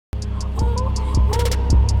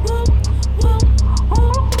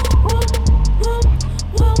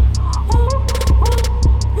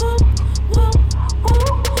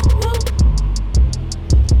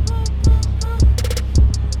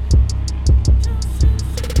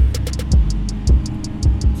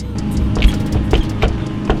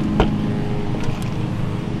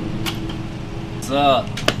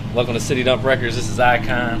Welcome to City Dump Records. This is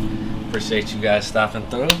Icon. Appreciate you guys stopping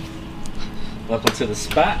through. Welcome to the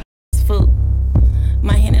spot. Food.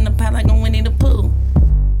 My hand in the pot like I'm Winnie the Pooh.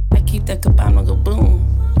 I keep that kabam go boom.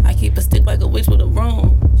 I keep a stick like a witch with a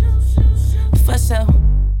broom. For sure.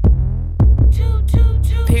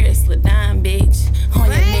 Period, slip down, bitch. On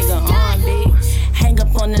your nigga arm, bitch. Hang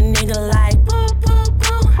up on the nigga like boo, boo,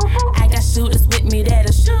 boo. I got shooters with me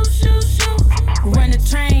that'll shoot, shoot, shoot. Run the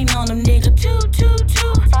train on them, nigga. Choo, choo,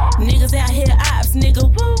 choo. Niggas out here ops, nigga.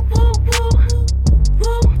 Woo, woo, woo.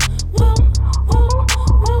 Woo, woo, woo, woo,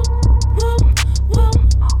 woo, woo,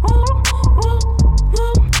 woo, woo,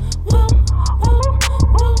 woo,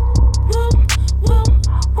 woo.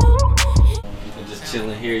 You can just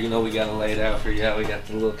chilling here. You know we got it laid out for y'all. We got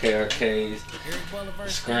the little KRKs,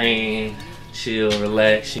 screen, chill,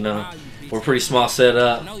 relax. You know, we're pretty small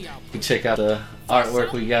setup. You can check out the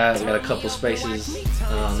artwork we got. We got a couple spaces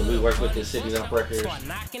that we work with at City Dump Records.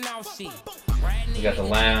 We got the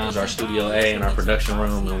lounge, our studio A, and our production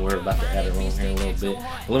room, and we're about to add a room here in a little bit.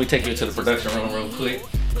 But let me take you to the production room real quick.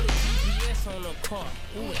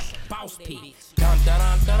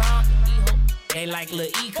 They like Lil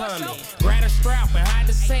E coming. Grab a strap and hide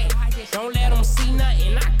the set. Don't let them see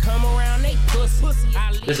nothing. I come around they pussy.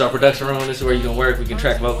 This is our production room. This is where you can work. We can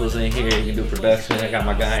track vocals in here. You can do production. I got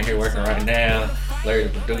my guy in here working right now. Larry, the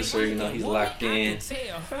producer, you know, he's locked in.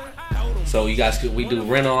 So you guys we do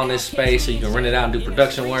rental on this space, so you can rent it out and do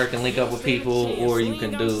production work and link up with people, or you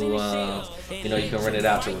can do, you know, you can rent it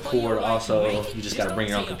out to record. Also, you just got to bring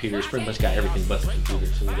your own computers. Pretty much got everything but the computer.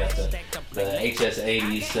 So we got the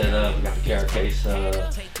HS80 set up. We got the KRK sub.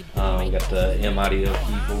 We got the M Audio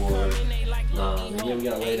keyboard. Yeah, we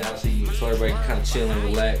got it laid out so everybody can kind of chill and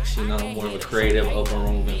relax. You know, more of a creative, open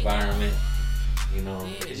room environment. You know,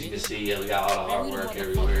 as you can see, we got all the artwork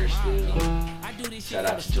everywhere still. Shout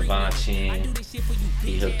out to Javon Chen.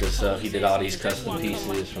 He hooked us up. He did all these custom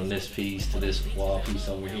pieces, from this piece to this wall piece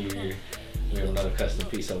over here. We have another custom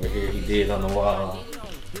piece over here he did on the wall.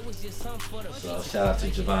 So shout out to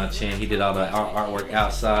Javon Chen. He did all the artwork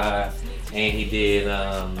outside, and he did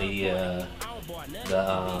all the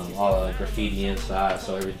graffiti inside.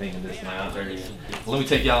 So everything in this lounge area. Let me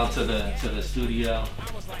take y'all to the studio.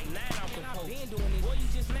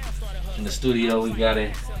 In the studio, we got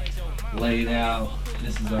it laid out.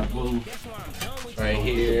 This is our booth right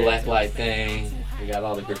here. The black light thing. We got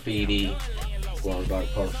all the graffiti, glow dark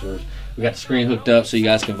posters. We got the screen hooked up so you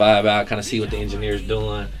guys can vibe out, kind of see what the engineer's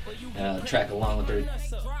doing, track along with their.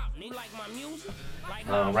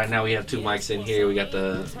 Right now we have two mics in here. We got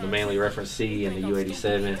the Manly Reference C and the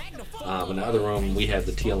U87. In the other room we have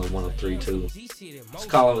the TLM 103 too. It's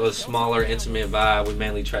called a smaller, intimate vibe. We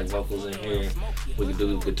mainly track vocals in here. We can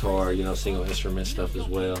do guitar, you know, single instrument stuff as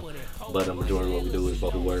well. But the majority of what we do is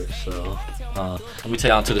vocal work. So let me take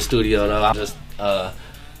y'all to the studio though. I'm just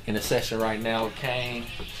in a session right now with Kane.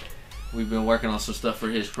 We've been working on some stuff for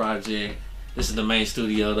his project. This is the main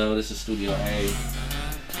studio though. This is Studio A.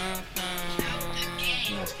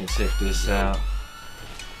 You guys can check this out.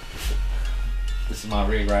 This is my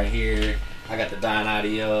rig right here. I got the Dyne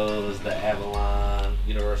Audios, the Avalon,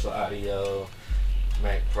 Universal Audio,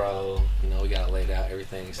 Mac Pro. You know, we got it laid out.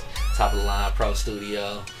 Everything's top of the line, Pro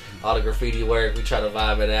Studio. All the graffiti work, we try to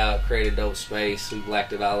vibe it out, create a dope space. We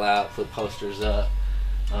blacked it all out, put posters up.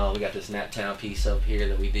 We got this Naptown piece up here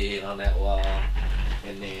that we did on that wall.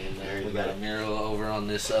 And then we got a mural over on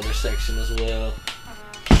this other section as well.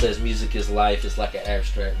 It says music is life. It's like an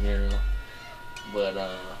abstract mural. But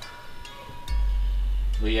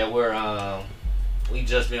yeah, we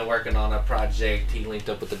just been working on a project. He linked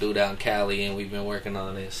up with the dude out in Cali, and we've been working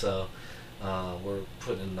on it. So we're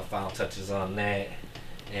putting the final touches on that,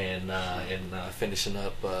 and finishing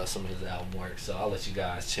up some of his album work. So I'll let you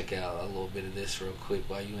guys check out a little bit of this real quick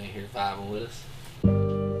while you in here vibing with us.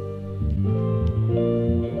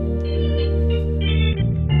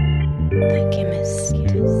 The Chemist.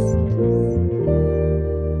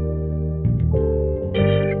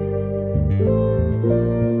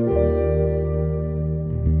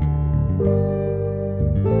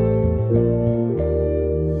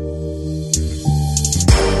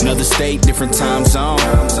 Another state, different time zone.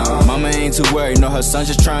 Mama ain't too worried, know her son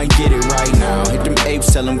just try and get it right now. Hit them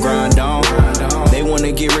apes, tell them grind on. They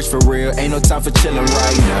wanna get rich for real, ain't no time for chillin'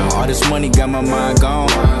 right now. All this money got my mind gone.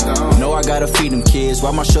 Know I gotta feed them kids,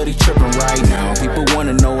 why my shorty trippin' right now? People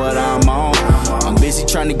wanna know what I'm on. I'm busy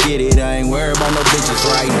trying to get it, I ain't worried about no bitches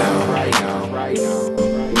right now.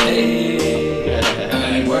 Hey,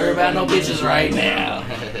 I ain't worried about no bitches right now.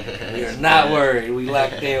 worried. Not worried. We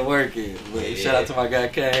locked in working. But Yeah. shout out to my guy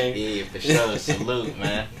Kane. Yeah, for sure. Salute,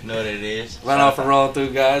 man. You know what it is. Right off and roll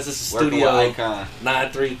through, guys. This is Working with Studio Icon.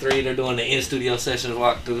 933. They're doing the in-studio sessions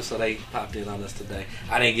walkthrough, so they popped in on us today.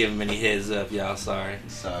 I didn't give them any heads up, y'all. Sorry.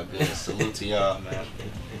 It's all good. Salute to y'all, man.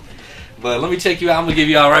 But let me check you out. I'm going to give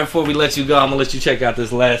y'all, right before we let you go, I'm going to let you check out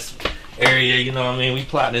this last area. You know what I mean? We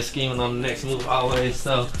plotting and scheming on the next move always.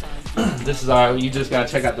 So this is our, you just got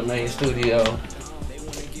to check out the main studio,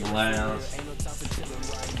 the lounge,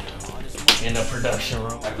 and the production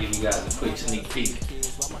room. I'll give you guys a quick sneak peek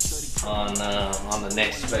on the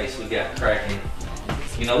next space we got cracking.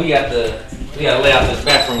 You know, we gotta lay out this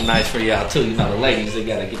bathroom nice for y'all too. You know, the ladies, they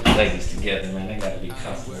gotta get the ladies together, man. They gotta be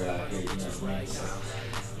comfortable out here, you know what I mean? So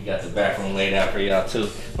we got the bathroom laid out for y'all too.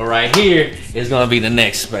 But right here is gonna be the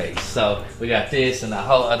next space. So we got this and the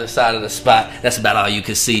whole other side of the spot. That's about all you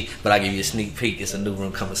can see, but I'll give you a sneak peek. It's a new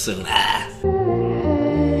room coming soon.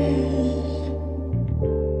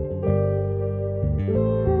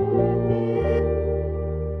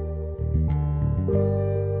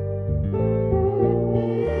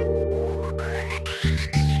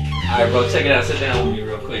 Alright, bro, check it out. Sit down with me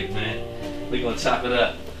real quick, man. We gonna chop it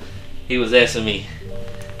up. He was asking me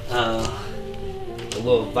a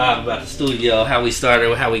little vibe about the studio, how we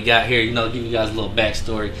started, how we got here. You know, give you guys a little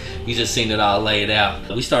backstory. You just seen it all laid out.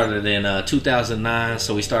 We started in 2009,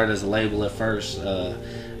 so we started as a label at first.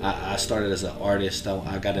 I started as an artist.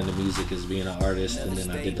 I got into music as being an artist, and then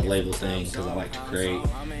I did the label thing because I like to create.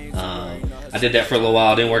 I did that for a little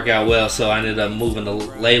while. It didn't work out well, so I ended up moving the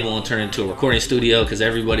label and turning into a recording studio because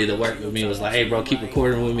everybody that worked with me was like, hey, bro, keep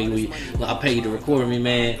recording with me. I'll pay you to record with me,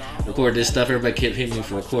 man. Record this stuff. Everybody kept hitting me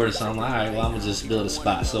for recording, so I'm like, all right, well, I'm going to just build a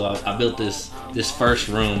spot. So I built this first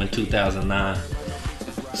room in 2009.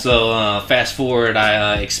 So fast forward,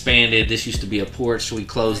 I expanded. This used to be a porch, so we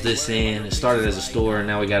closed this in. It started as a store, and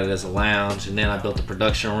now we got it as a lounge. And then I built a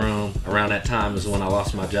production room. Around that time is when I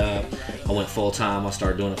lost my job. I went full time. I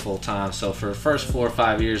started doing it full time. So for the first 4 or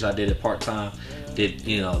 5 years, I did it part time. Did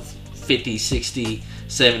 50, 60,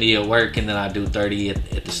 70 at work, and then I do 30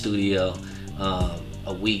 at the studio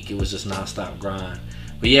a week. It was just nonstop grind.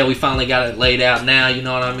 But yeah, we finally got it laid out now, you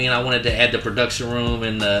know what I mean? I wanted to add the production room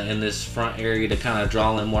in this front area to kind of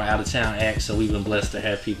draw in more out-of-town acts. So we've been blessed to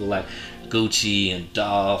have people like Gucci and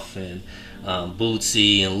Dolph and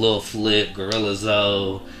Bootsy and Lil Flip, Gorilla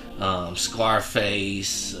Zoe,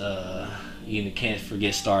 Scarface. You can't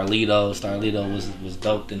forget Starlito. Starlito was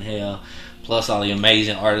dope in hell. Plus all the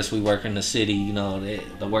amazing artists we work in the city. You know,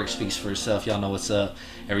 the work speaks for itself. Y'all know what's up.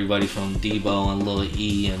 Everybody from Debo and Lil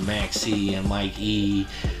E and Maxie and Mike E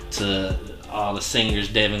to all the singers,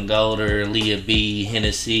 Devin Golder, Leah B,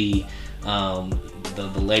 Hennessy.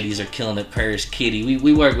 The ladies are killing it, Paris Kitty.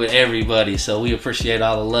 We work with everybody, so we appreciate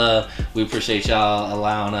all the love. We appreciate y'all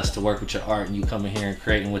allowing us to work with your art and you coming here and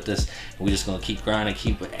creating with us. And we're just going to keep grinding,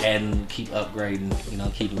 keep adding, keep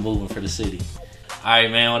upgrading, keep it moving for the city.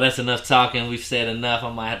 Alright, man, well, that's enough talking. We've said enough.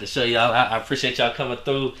 I might have to show y'all. I appreciate y'all coming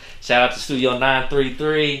through. Shout out to Studio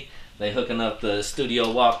 933. They hooking up the studio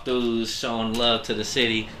walkthroughs, showing love to the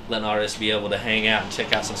city, letting artists be able to hang out and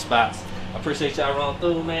check out some spots. I appreciate y'all rolling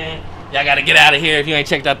through, man. Y'all got to get out of here. If you ain't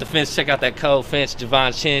checked out the fence, check out that cold fence.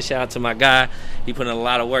 Javon Chin, shout out to my guy. He put in a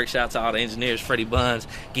lot of work. Shout out to all the engineers, Freddie Buns,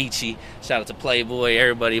 Geechee. Shout out to Playboy,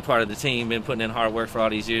 everybody part of the team. Been putting in hard work for all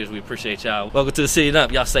these years. We appreciate y'all. Welcome to the City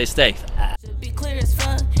Up. Y'all stay safe. Be clear as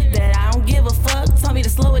fuck that I don't give a fuck. Tell me to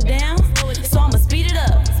slow it down, so I'ma speed it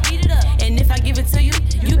up. And if I give it to you,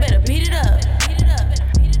 you better beat it up.